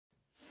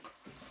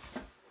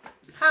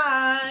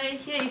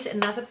here is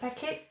another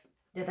packet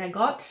that I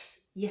got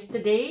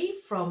yesterday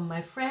from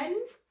my friend.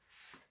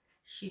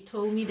 She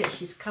told me that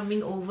she's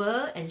coming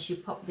over and she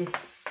popped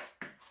this.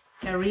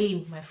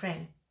 Caryn, my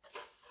friend,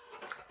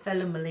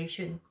 fellow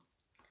Malaysian.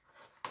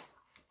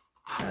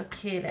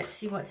 Okay, let's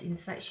see what's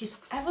inside. She's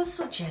ever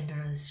so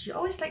generous. She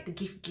always like to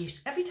give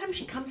gifts. Every time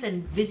she comes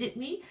and visit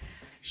me,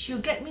 she'll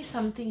get me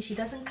something. She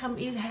doesn't come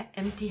in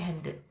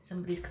empty-handed.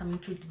 Somebody's coming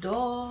through the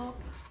door.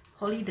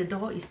 Holly, the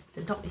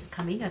dog is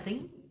coming, I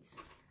think. It's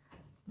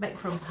back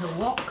from her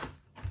walk.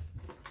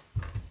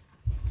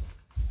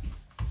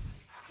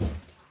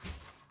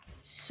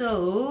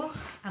 So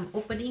I'm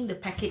opening the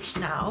package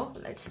now.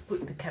 Let's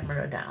put the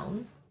camera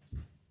down.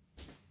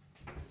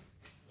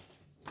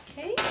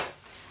 Okay.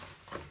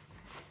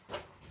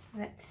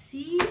 Let's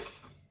see.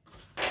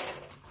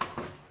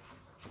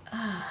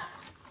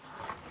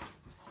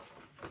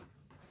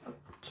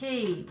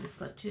 Okay, we've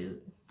got to.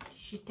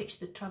 She takes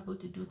the trouble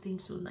to do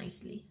things so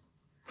nicely.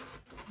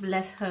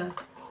 Bless her.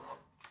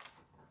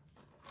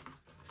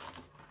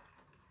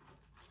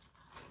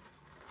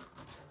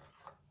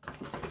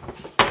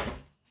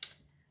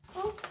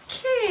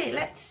 Okay,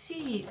 let's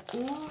see.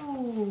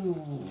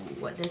 Ooh,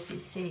 what does it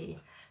say?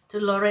 To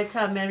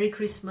Loretta, Merry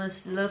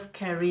Christmas, love,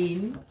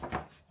 Caryn.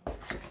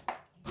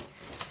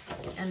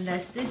 And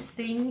there's this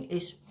thing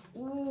is,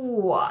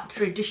 ooh,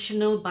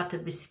 traditional butter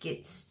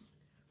biscuits.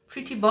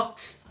 Pretty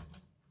box.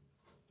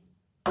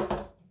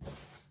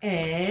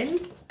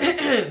 And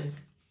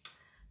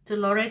to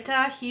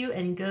Loretta, Hugh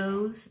and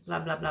girls, blah,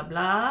 blah, blah,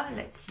 blah.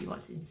 Let's see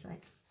what's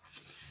inside.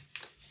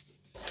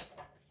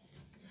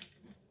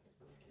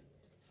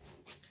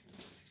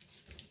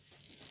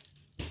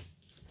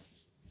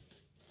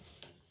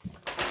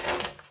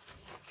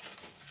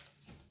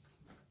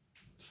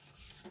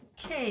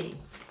 Okay.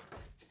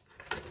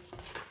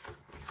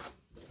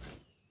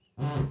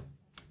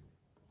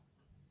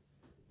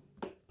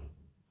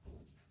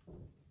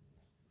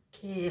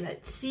 Okay,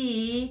 let's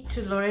see.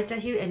 To Loretta,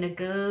 Hugh and the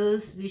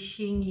girls,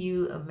 wishing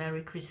you a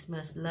Merry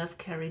Christmas. Love,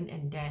 Caryn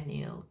and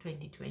Daniel,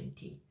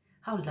 2020.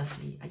 How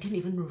lovely. I didn't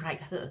even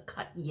write her a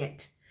card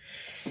yet.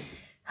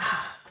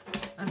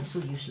 I'm so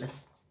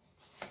useless.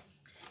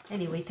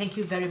 Anyway, thank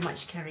you very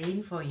much,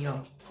 Caryn, for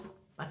your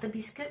butter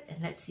biscuit.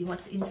 And let's see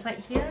what's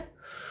inside here.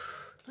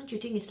 Don't you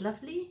think it's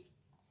lovely?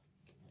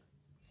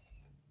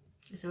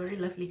 It's a very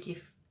lovely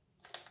gift.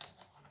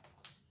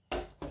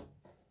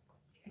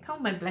 I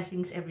count my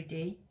blessings every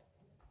day.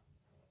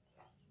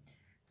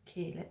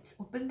 Okay, let's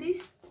open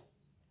this.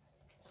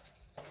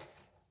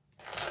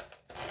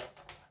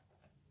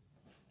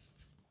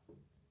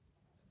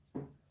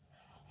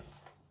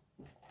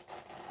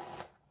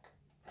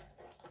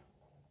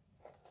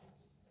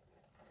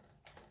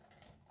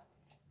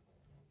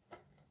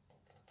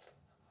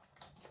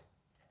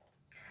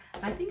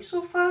 I think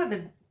so far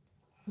the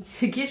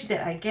gifts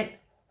that I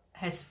get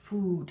has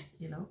food,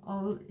 you know,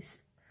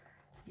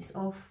 it's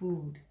all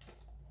food.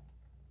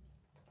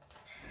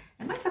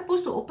 Am I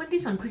supposed to open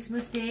this on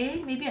Christmas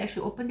Day? Maybe I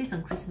should open this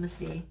on Christmas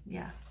Day.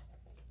 Yeah.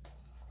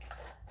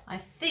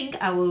 I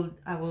think I will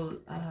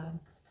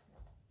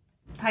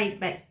tie it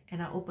back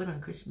and I'll open on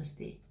Christmas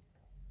Day.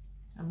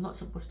 I'm not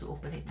supposed to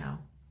open it now.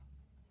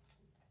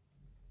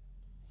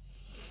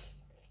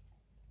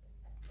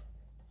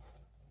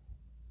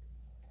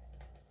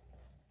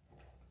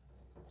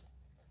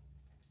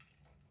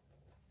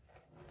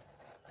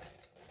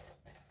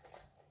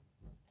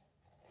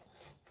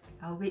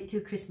 I'll wait till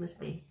Christmas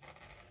Day.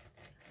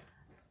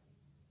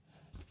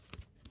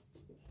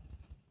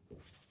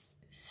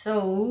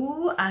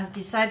 So I've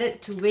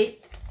decided to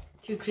wait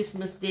till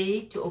Christmas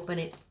Day to open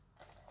it.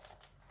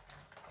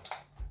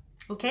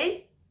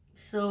 Okay,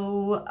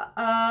 so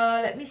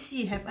let me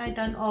see, have I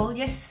done all?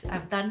 Yes,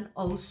 I've done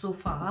all so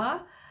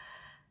far.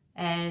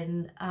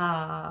 And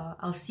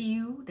I'll see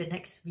you the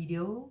next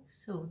video.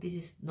 So this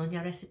is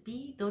Nyonya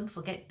Recipe. Don't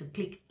forget to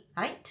click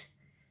like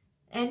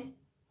and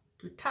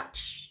to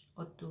touch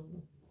or to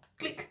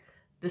click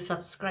the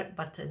subscribe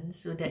button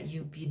so that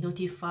you'll be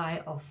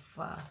notified of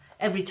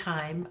every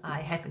time I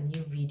have a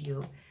new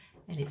video,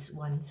 and it's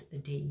once a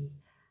day.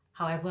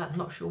 However, I'm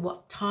not sure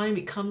what time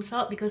it comes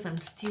out because I'm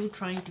still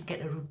trying to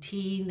get a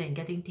routine and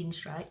getting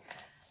things right.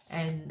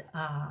 And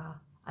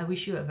I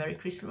wish you a Merry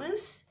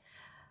Christmas.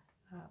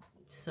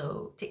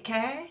 So take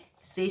care,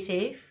 stay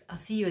safe. I'll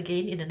see you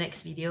again in the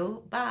next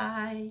video.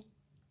 Bye.